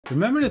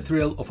Remember the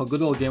thrill of a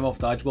good old game of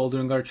dodgeball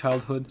during our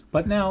childhood?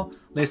 But now,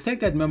 let's take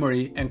that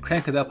memory and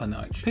crank it up a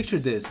notch. Picture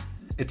this,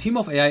 a team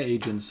of AI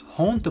agents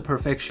honed to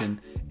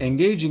perfection,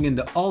 engaging in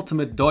the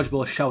ultimate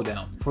dodgeball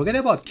showdown. Forget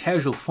about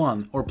casual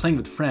fun or playing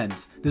with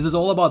friends. This is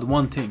all about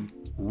one thing: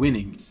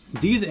 winning.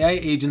 These AI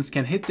agents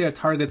can hit their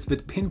targets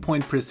with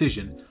pinpoint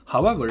precision.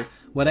 However,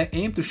 what I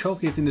aim to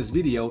showcase in this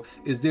video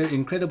is their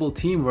incredible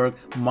teamwork,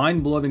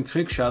 mind-blowing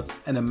trick shots,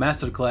 and a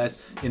masterclass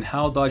in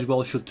how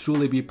dodgeball should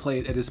truly be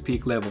played at its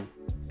peak level.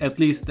 At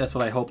least that's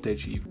what I hope to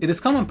achieve. It is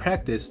common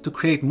practice to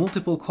create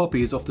multiple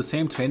copies of the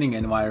same training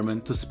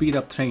environment to speed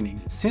up training,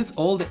 since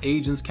all the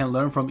agents can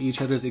learn from each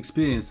other's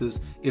experiences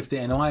if the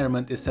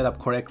environment is set up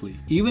correctly.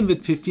 Even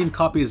with 15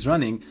 copies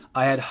running,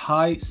 I had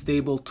high,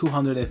 stable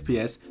 200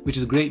 FPS, which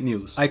is great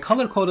news. I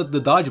color-coded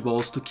the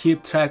dodgeballs to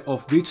keep track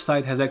of which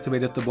side has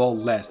activated the ball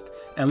last,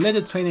 and let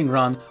the training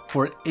run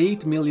for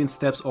 8 million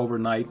steps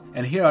overnight,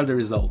 and here are the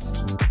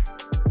results.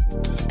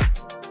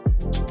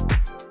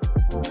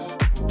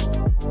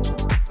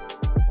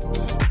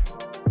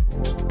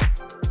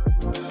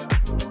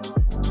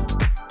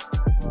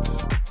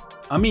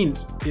 I mean,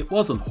 it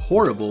wasn't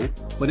horrible,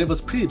 but it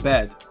was pretty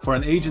bad for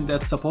an agent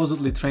that's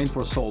supposedly trained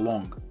for so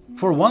long.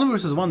 For 1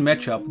 versus 1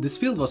 matchup, this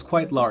field was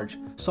quite large,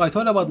 so I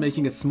thought about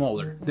making it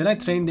smaller. Then I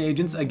trained the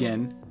agents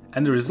again,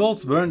 and the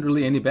results weren't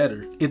really any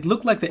better. It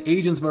looked like the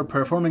agents were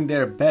performing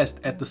their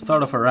best at the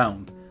start of a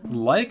round,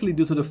 likely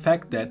due to the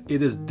fact that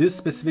it is this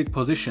specific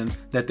position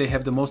that they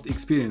have the most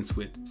experience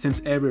with,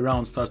 since every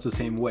round starts the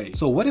same way.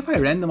 So what if I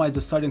randomize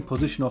the starting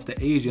position of the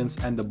agents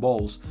and the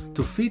balls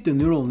to feed the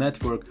neural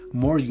network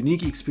more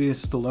unique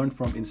experiences to learn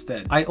from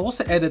instead? I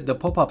also added the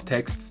pop-up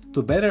texts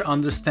to better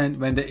understand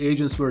when the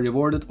agents were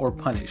rewarded or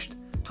punished,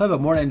 to have a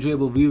more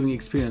enjoyable viewing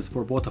experience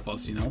for both of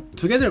us, you know?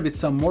 Together with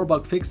some more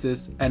bug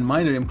fixes and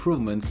minor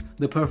improvements,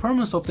 the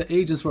performance of the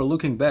agents were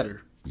looking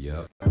better.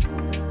 Yep.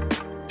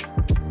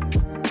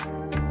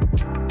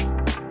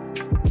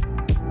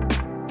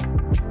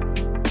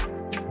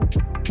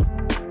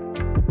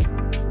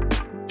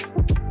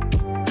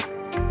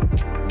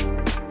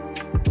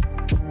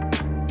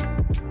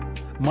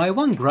 My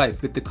one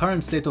gripe with the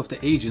current state of the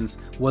agents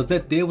was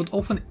that they would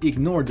often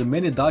ignore the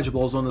many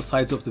dodgeballs on the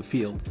sides of the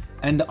field,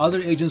 and the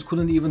other agents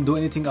couldn't even do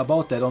anything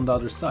about that on the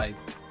other side.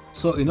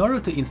 So in order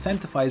to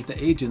incentivize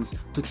the agents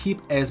to keep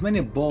as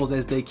many balls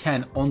as they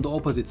can on the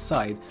opposite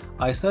side,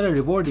 I started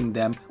rewarding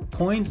them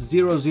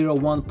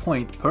 0.001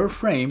 point per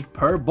frame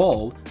per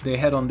ball they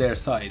had on their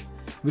side,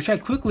 which I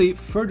quickly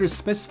further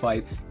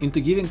specified into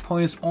giving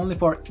points only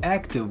for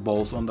active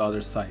balls on the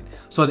other side.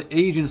 So the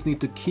agents need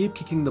to keep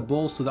kicking the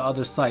balls to the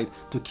other side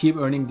to keep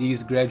earning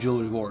these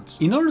gradual rewards.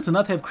 In order to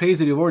not have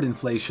crazy reward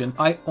inflation,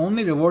 I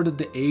only rewarded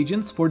the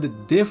agents for the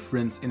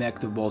difference in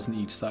active balls on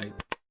each side.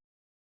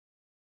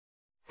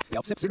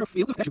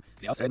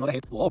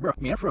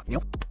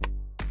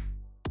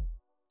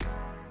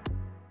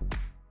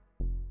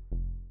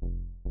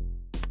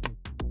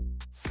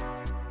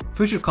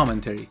 Future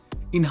commentary.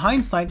 In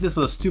hindsight, this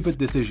was a stupid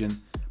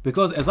decision,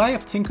 because as I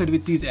have tinkered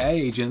with these AI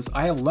agents,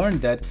 I have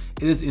learned that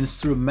it is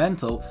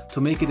instrumental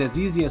to make it as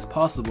easy as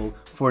possible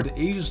for the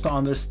agents to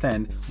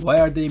understand why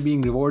are they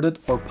being rewarded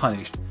or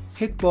punished.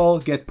 Hit ball,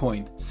 get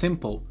point.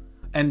 Simple.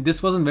 And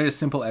this wasn't very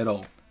simple at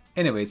all.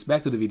 Anyways,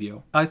 back to the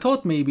video. I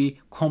thought maybe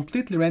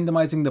completely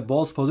randomizing the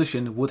ball's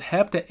position would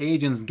help the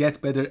agents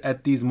get better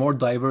at these more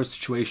diverse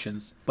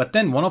situations. But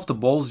then one of the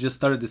balls just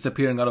started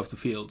disappearing out of the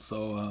field,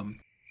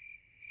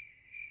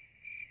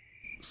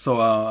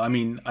 I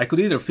mean, I could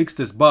either fix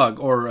this bug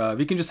or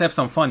we can just have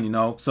some fun, you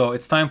know? So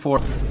it's time for...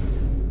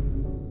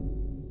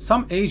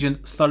 Some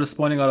agent started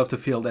spawning out of the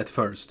field at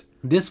first.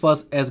 This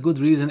was as good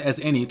reason as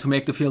any to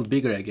make the field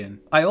bigger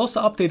again. I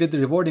also updated the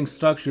rewarding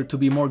structure to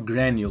be more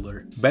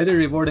granular, better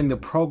rewarding the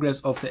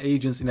progress of the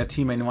agents in a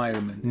team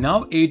environment.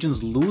 Now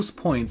agents lose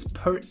points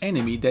per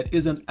enemy that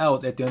isn't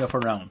out at the end of a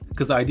round,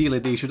 because ideally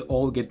they should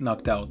all get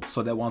knocked out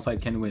so that one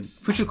side can win.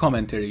 Future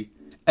commentary.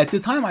 At the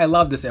time I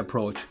loved this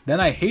approach,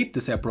 then I hate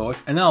this approach,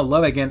 and then I'll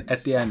love again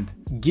at the end.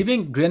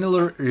 Giving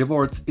granular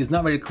rewards is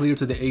not very clear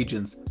to the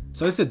agents,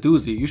 so it's a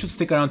doozy. You should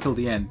stick around till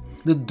the end.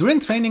 During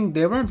training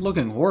they weren't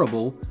looking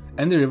horrible,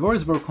 and the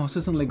rewards were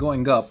consistently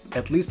going up,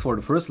 at least for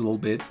the first little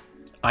bit.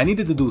 I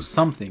needed to do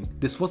something.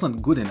 This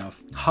wasn't good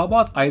enough. How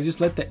about I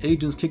just let the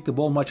agents kick the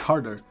ball much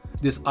harder?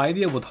 This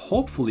idea would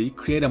hopefully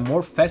create a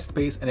more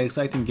fast-paced and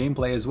exciting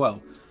gameplay as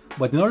well.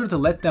 But in order to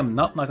let them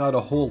not knock out a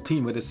whole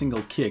team with a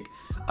single kick,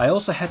 I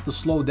also had to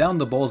slow down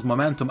the ball's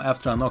momentum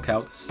after a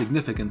knockout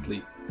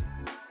significantly.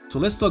 So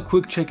let's do a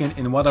quick check-in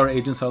in what our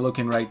agents are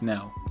looking right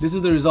now. This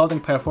is the resulting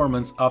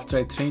performance after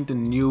I trained the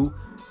new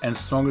and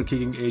stronger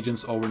kicking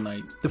agents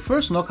overnight. The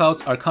first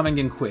knockouts are coming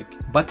in quick,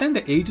 but then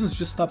the agents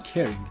just stop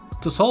caring.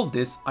 To solve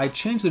this, I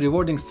changed the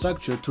rewarding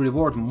structure to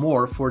reward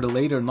more for the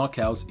later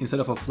knockouts instead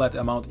of a flat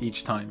amount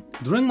each time.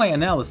 During my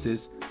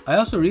analysis, I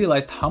also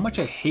realized how much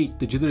I hate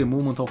the jittery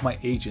movement of my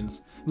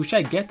agents, which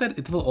I get that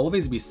it will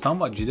always be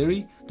somewhat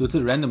jittery due to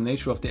the random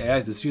nature of the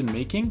AI's decision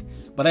making,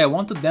 but I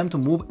wanted them to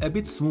move a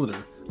bit smoother,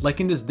 like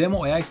in this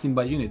demo AI team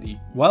by Unity.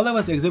 While I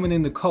was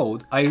examining the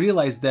code, I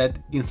realized that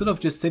instead of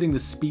just setting the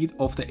speed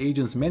of the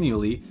agents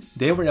manually,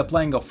 they were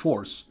applying a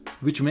force,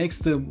 which makes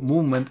the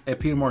movement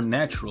appear more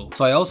natural.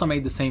 So I also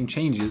made the same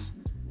changes,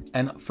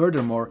 and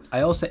furthermore,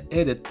 I also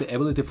added the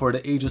ability for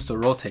the agents to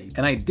rotate.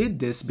 And I did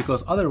this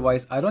because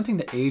otherwise I don't think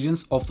the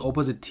agents of the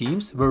opposite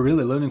teams were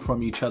really learning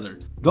from each other.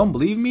 Don't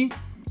believe me?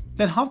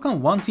 Then how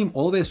come one team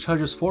always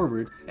charges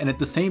forward and at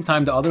the same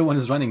time the other one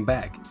is running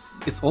back?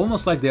 It's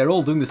almost like they're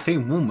all doing the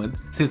same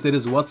movement since that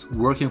is what's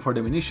working for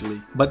them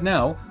initially. But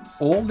now,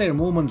 all their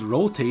movement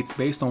rotates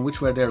based on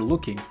which way they're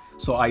looking.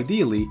 So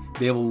ideally,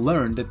 they will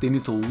learn that they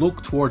need to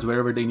look towards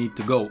wherever they need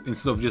to go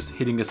instead of just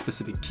hitting a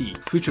specific key.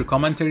 Future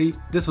commentary: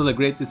 this was a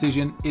great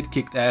decision, it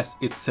kicked ass,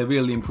 it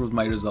severely improved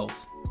my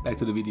results. Back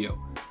to the video.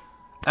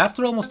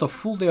 After almost a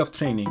full day of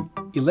training,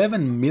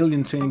 11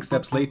 million training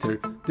steps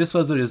later, this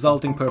was the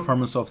resulting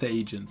performance of the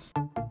agents.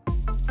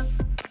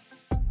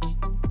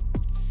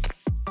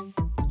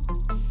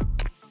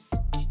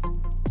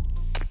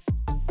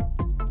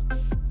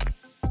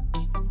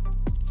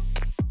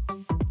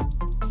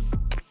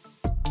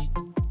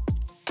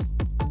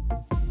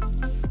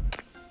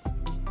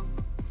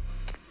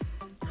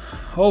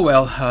 Oh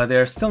well,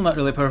 they're still not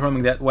really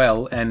performing that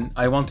well, and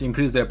I want to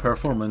increase their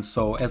performance,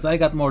 so as I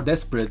got more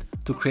desperate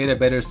to create a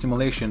better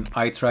simulation,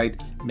 I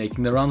tried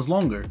making the runs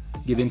longer,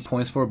 giving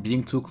points for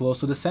being too close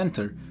to the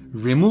center,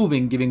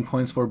 removing giving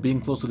points for being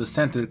close to the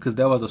center because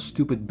that was a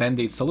stupid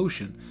band-aid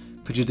solution,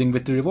 fidgeting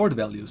with the reward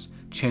values,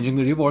 changing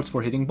the rewards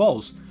for hitting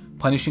balls,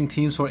 punishing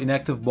teams for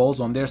inactive balls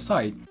on their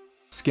side,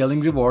 scaling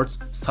rewards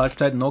such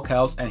that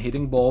knockouts and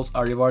hitting balls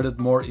are rewarded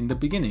more in the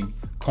beginning,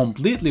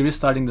 completely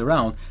restarting the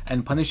round,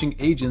 and punishing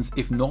agents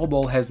if no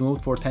ball has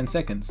moved for 10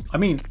 seconds. I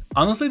mean,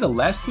 honestly the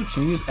last two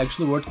changes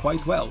actually worked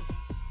quite well.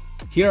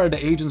 Here are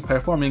the agents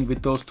performing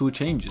with those two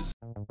changes.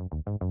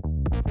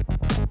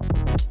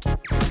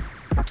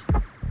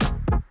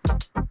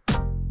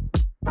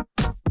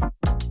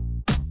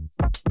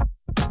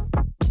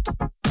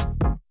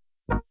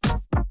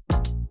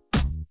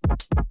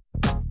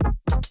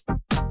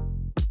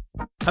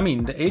 I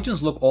mean, the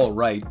agents look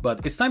alright,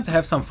 but it's time to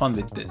have some fun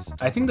with this.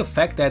 I think the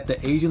fact that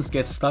the agents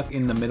get stuck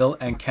in the middle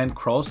and can't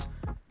cross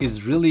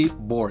is really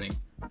boring.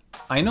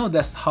 I know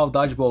that's how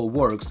Dodgeball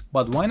works,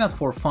 but why not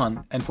for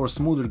fun and for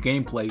smoother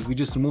gameplay we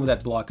just remove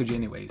that blockage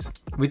anyways.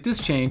 With this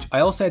change, I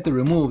also had to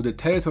remove the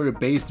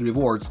territory-based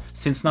rewards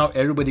since now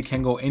everybody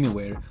can go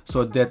anywhere,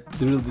 so that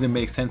really didn't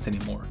make sense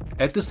anymore.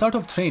 At the start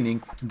of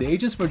training, the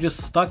agents were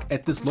just stuck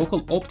at this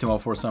local optima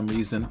for some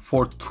reason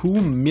for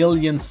 2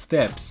 million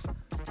steps.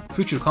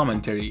 Future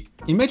commentary: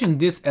 imagine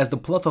this as the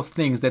plot of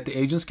things that the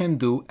agents can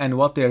do and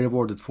what they are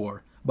rewarded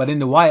for, but in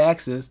the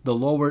y-axis, the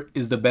lower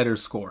is the better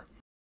score.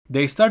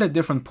 They start at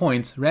different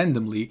points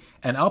randomly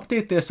and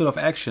update their set of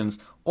actions,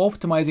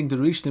 optimizing to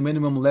reach the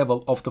minimum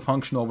level of the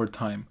function over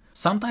time.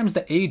 Sometimes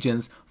the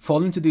agents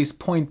fall into these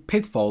point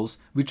pitfalls,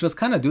 which was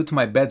kinda due to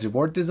my bad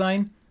reward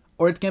design,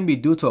 or it can be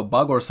due to a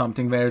bug or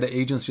something where the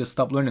agents just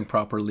stop learning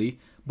properly,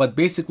 but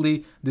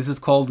basically this is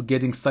called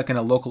getting stuck in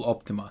a local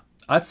optima.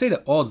 I'd say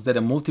the odds that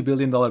a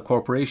multi-billion-dollar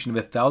corporation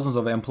with thousands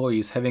of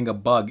employees having a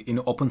bug in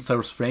open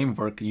source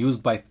framework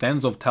used by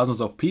tens of thousands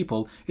of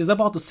people is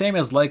about the same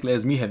as likely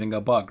as me having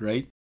a bug,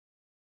 right?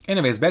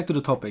 Anyways, back to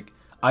the topic.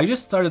 I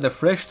just started a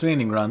fresh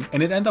training run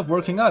and it ended up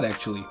working out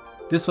actually.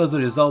 This was the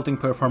resulting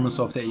performance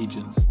of the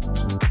agents.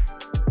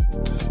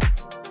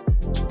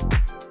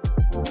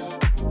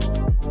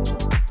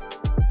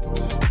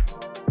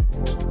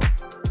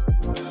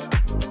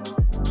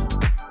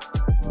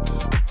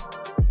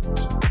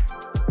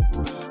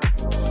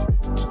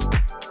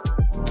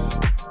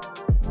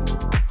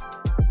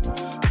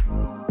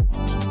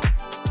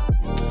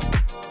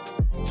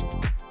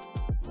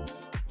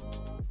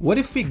 What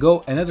if we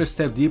go another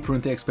step deeper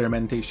into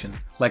experimentation,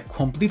 like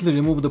completely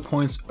remove the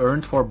points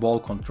earned for ball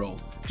control?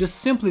 Just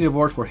simply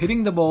reward for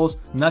hitting the balls,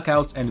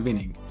 knockouts and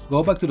winning.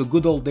 Go back to the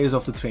good old days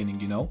of the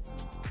training, you know?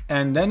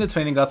 And then the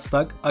training got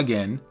stuck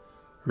again,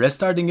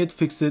 restarting it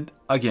fixed it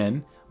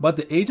again, but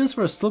the agents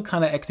were still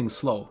kinda acting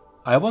slow.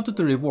 I wanted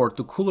to reward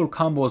the cooler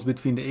combos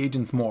between the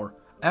agents more.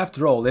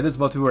 After all, that is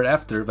what we were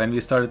after when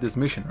we started this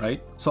mission,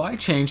 right? So I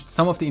changed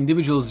some of the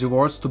individuals'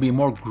 rewards to be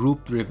more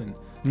group driven.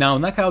 Now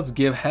knockouts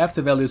give half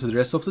the value to the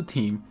rest of the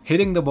team,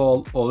 hitting the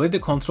ball already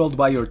controlled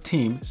by your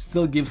team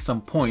still gives some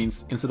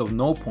points instead of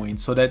no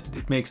points so that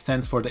it makes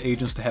sense for the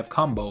agents to have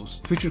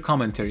combos. Future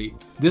commentary: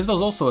 this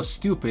was also a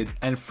stupid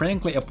and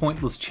frankly a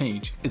pointless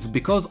change. It's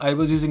because I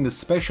was using the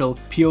special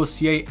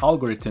POCA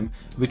algorithm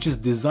which is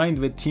designed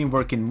with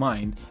teamwork in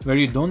mind, where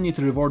you don't need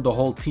to reward the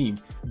whole team.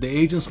 The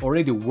agents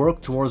already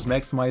work towards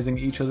maximizing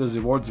each other's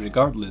rewards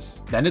regardless.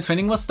 Then the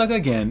training was stuck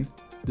again,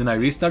 then I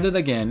restarted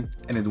again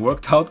and it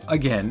worked out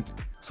again.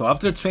 So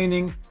after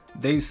training,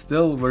 they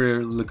still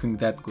were looking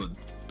that good.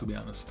 to be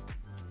honest.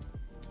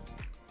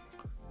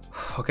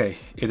 Okay,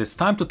 it is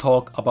time to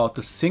talk about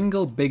the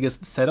single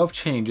biggest set of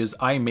changes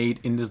I made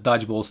in this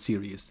Dodgeball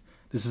series.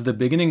 This is the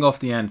beginning of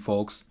the end,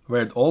 folks,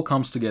 where it all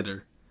comes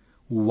together.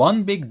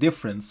 One big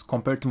difference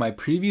compared to my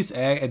previous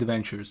AI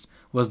adventures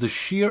was the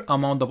sheer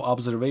amount of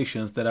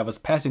observations that I was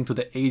passing to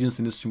the agents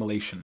in the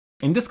simulation.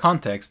 In this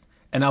context,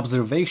 an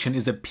observation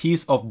is a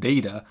piece of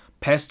data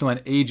passed to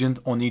an agent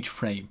on each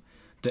frame.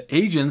 The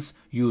agents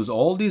use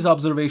all these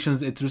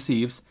observations it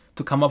receives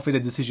to come up with a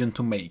decision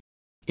to make.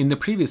 In the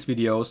previous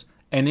videos,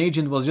 an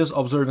agent was just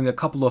observing a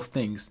couple of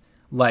things,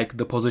 like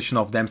the position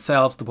of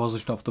themselves, the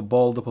position of the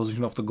ball, the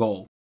position of the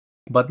goal.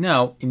 But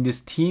now, in this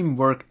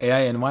teamwork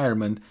AI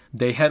environment,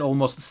 they had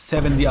almost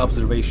 70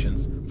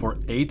 observations for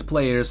 8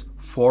 players,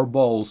 4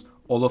 balls,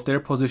 all of their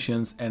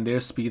positions and their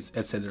speeds,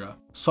 etc.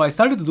 So I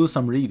started to do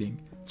some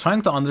reading,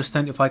 trying to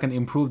understand if I can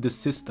improve this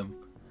system.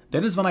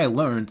 That is when I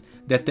learned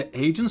that the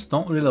agents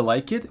don't really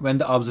like it when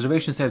the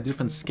observations have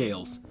different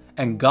scales.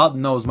 And God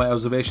knows my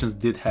observations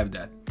did have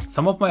that.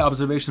 Some of my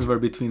observations were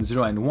between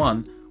 0 and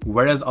 1,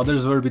 whereas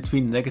others were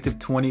between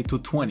 -20 to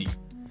 20.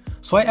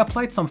 So I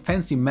applied some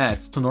fancy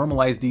maths to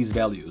normalize these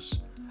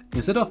values.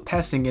 Instead of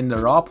passing in the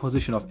raw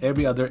position of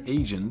every other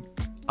agent,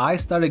 I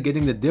started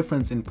getting the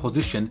difference in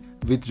position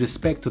with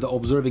respect to the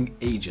observing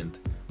agent.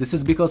 This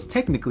is because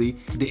technically,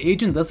 the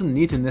agent doesn't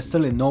need to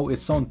necessarily know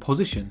its own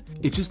position,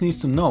 it just needs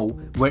to know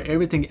where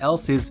everything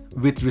else is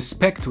with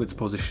respect to its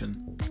position.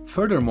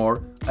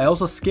 Furthermore, I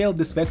also scaled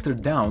this vector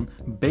down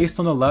based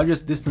on the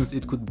largest distance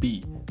it could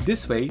be.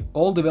 This way,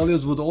 all the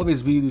values would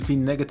always be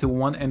between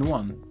 -1 and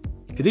 1.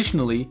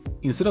 Additionally,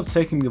 instead of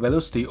taking the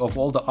velocity of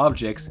all the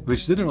objects,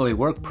 which didn't really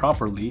work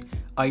properly,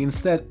 I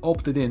instead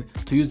opted in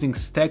to using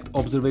stacked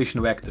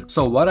observation vectors.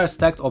 So what are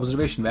stacked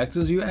observation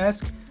vectors, you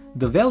ask?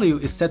 The value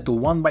is set to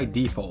 1 by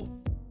default,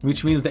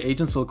 which means the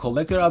agents will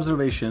collect their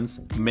observations,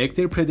 make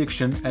their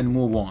prediction, and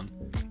move on.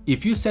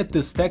 If you set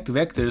the stacked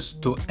vectors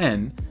to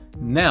n,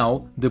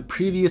 now the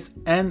previous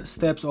n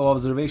steps of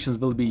observations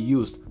will be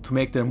used to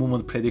make their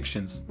movement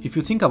predictions. If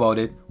you think about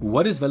it,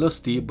 what is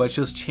velocity but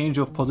just change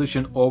of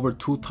position over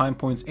 2 time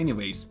points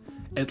anyways?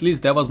 At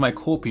least that was my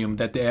copium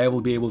that the AI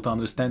will be able to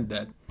understand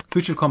that.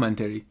 Future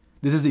commentary.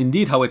 This is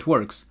indeed how it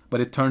works,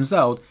 but it turns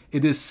out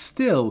it is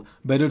still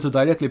better to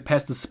directly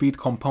pass the speed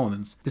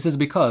components. This is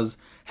because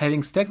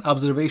having stacked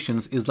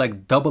observations is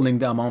like doubling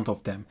the amount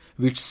of them,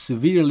 which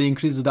severely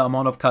increases the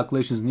amount of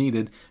calculations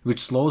needed,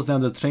 which slows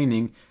down the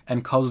training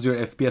and causes your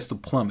FPS to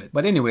plummet.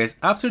 But anyways,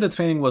 after the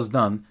training was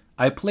done,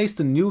 I placed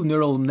the new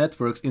neural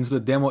networks into the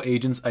demo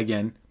agents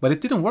again, but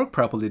it didn't work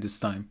properly this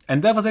time.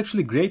 And that was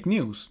actually great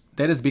news.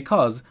 That is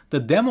because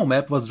the demo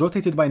map was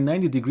rotated by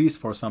 90 degrees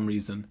for some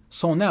reason.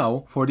 So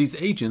now, for these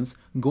agents,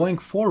 going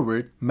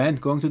forward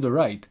meant going to the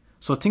right.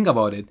 So think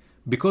about it.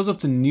 Because of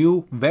the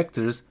new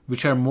vectors,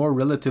 which are more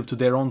relative to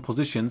their own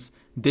positions,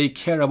 they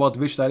care about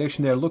which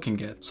direction they are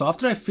looking at. So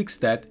after I fixed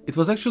that, it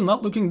was actually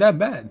not looking that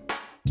bad.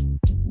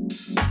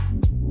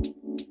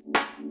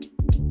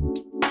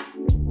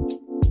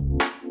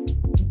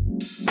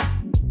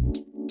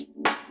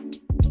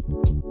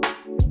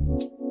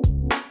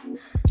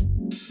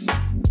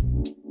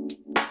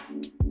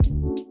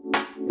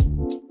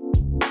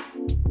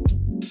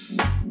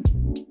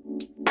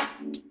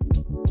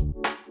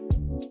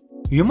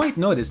 You might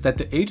notice that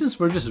the agents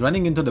were just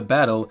running into the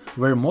battle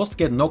where most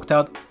get knocked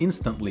out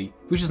instantly,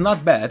 which is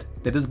not bad.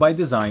 That is by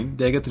design,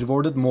 they get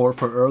rewarded more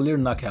for earlier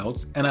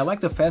knockouts, and I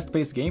like the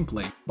fast-paced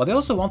gameplay. But I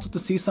also wanted to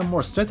see some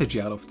more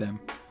strategy out of them.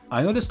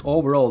 I noticed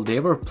overall they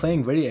were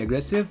playing very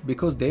aggressive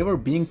because they were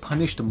being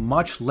punished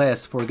much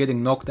less for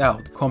getting knocked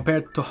out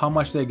compared to how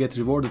much they get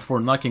rewarded for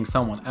knocking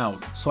someone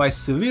out. So I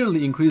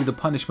severely increased the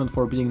punishment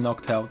for being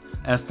knocked out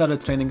and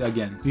started training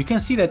again. You can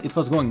see that it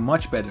was going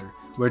much better,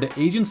 where the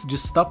agents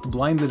just stopped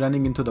blindly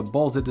running into the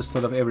balls at the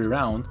start of every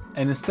round,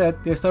 and instead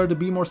they started to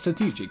be more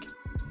strategic.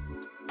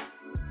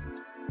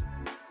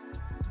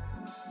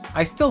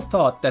 I still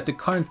thought that the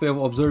current way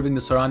of observing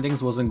the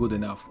surroundings wasn't good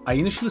enough. I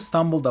initially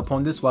stumbled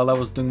upon this while I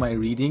was doing my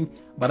reading,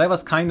 but I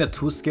was kinda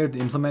too scared to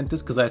implement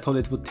this because I thought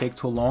it would take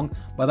too long,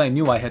 but I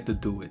knew I had to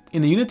do it.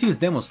 In the Unity's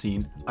demo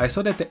scene, I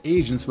saw that the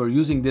agents were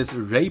using this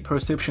ray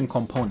perception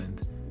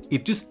component.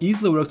 It just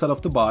easily works out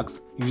of the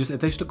box. You just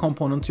attach the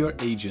component to your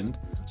agent.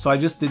 So I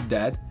just did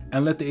that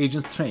and let the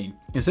agents train.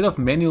 Instead of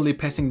manually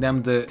passing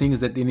them the things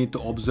that they need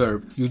to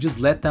observe, you just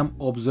let them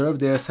observe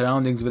their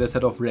surroundings with a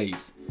set of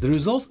rays. The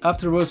results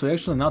afterwards were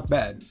actually not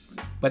bad.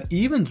 But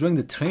even during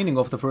the training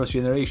of the first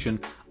generation,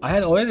 I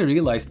had already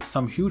realized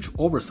some huge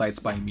oversights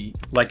by me.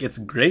 Like, it's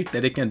great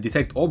that it can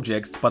detect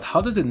objects, but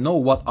how does it know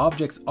what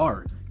objects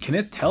are? Can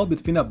it tell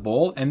between a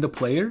ball and the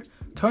player?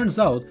 Turns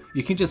out,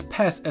 you can just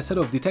pass a set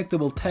of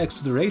detectable tags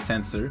to the ray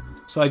sensor,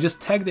 so I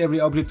just tagged every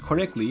object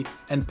correctly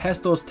and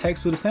passed those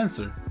tags to the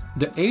sensor.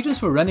 The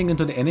agents were running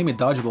into the enemy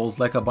dodgeballs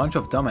like a bunch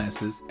of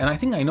dumbasses, and I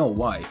think I know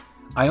why.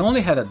 I only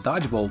had a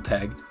dodgeball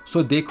tag,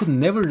 so they could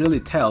never really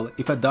tell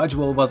if a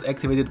dodgeball was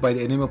activated by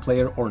the enemy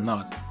player or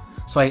not.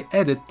 So I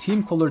added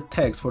team colored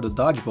tags for the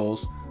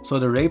dodgeballs, so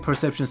the ray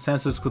perception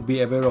sensors could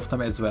be aware of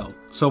them as well.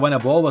 So when a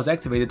ball was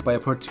activated by a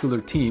particular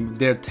team,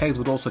 their tags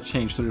would also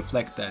change to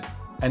reflect that.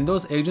 And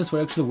those agents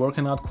were actually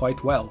working out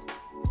quite well.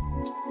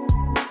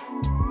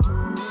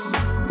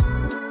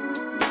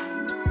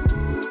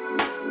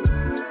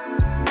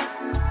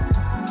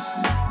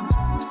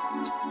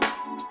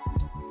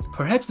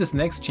 Perhaps this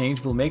next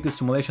change will make the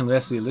simulation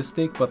less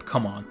realistic, but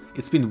come on,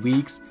 it's been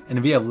weeks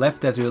and we have left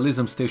that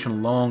realism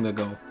station long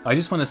ago. I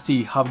just want to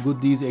see how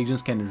good these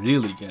agents can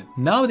really get.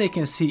 Now they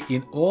can see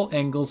in all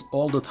angles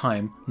all the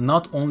time,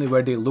 not only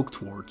where they look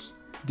towards.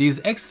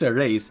 These extra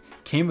rays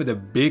came with a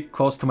big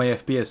cost to my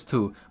FPS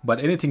too, but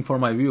anything for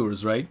my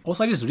viewers, right?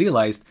 Also, I just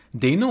realized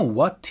they know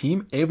what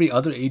team every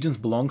other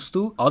agent belongs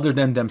to other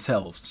than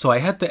themselves. So I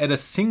had to add a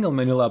single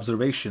manual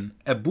observation,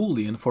 a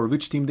boolean for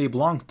which team they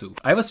belong to.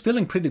 I was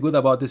feeling pretty good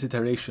about this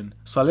iteration,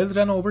 so I let it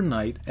run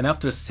overnight, and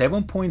after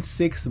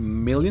 7.6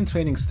 million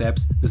training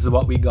steps, this is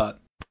what we got.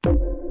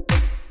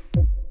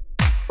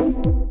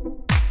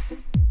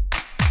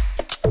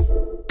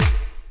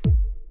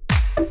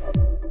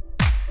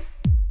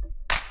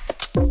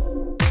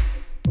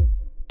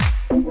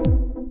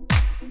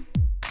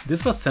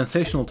 This was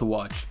sensational to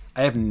watch.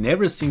 I have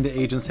never seen the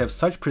agents have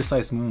such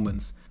precise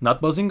movements, not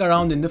buzzing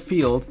around in the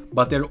field,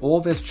 but they're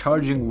always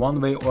charging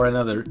one way or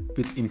another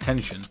with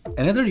intention.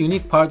 Another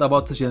unique part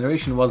about this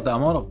generation was the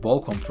amount of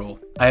ball control.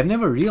 I have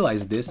never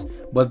realized this,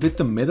 but with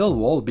the middle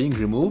wall being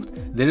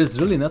removed, there is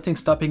really nothing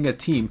stopping a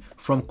team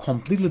from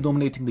completely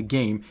dominating the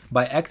game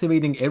by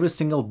activating every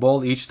single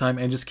ball each time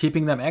and just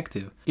keeping them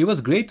active. It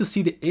was great to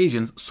see the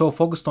agents so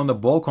focused on the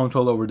ball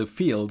control over the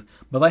field,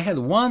 but I had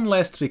one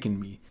last trick in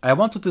me. I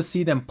wanted to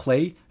see them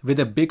play with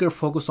a bigger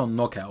focus on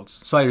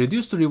knockouts, so I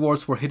reduced the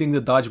rewards for hitting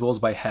the dodgeballs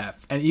by half.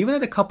 And even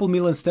at a couple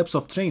million steps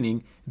of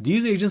training,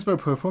 these agents were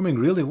performing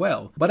really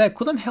well, but I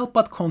couldn't help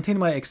but contain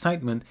my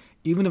excitement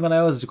even when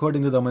I was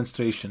recording the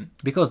demonstration.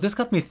 Because this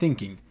got me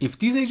thinking, if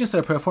these agents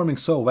are performing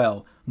so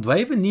well, do I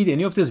even need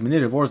any of these mini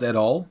rewards at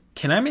all?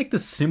 Can I make the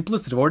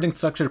simplest rewarding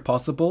structure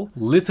possible?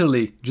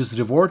 Literally just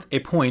reward a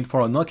point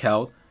for a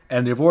knockout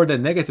and reward a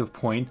negative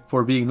point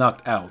for being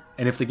knocked out.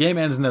 And if the game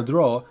ends in a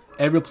draw,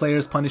 every player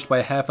is punished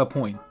by half a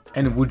point.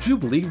 And would you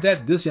believe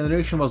that this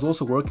generation was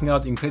also working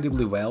out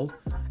incredibly well?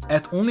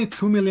 At only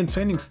 2 million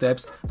training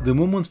steps, the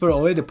movements were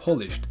already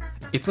polished.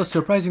 It was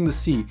surprising to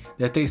see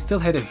that they still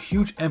had a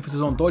huge emphasis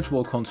on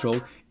dodgeball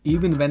control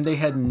even when they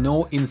had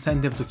no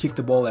incentive to kick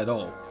the ball at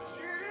all.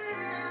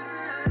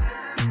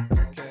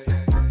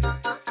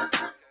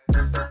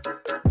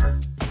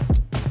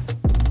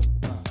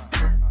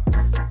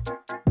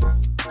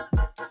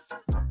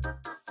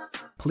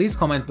 Please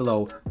comment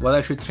below what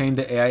I should train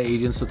the AI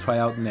agents to try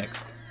out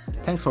next.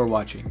 Thanks for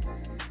watching.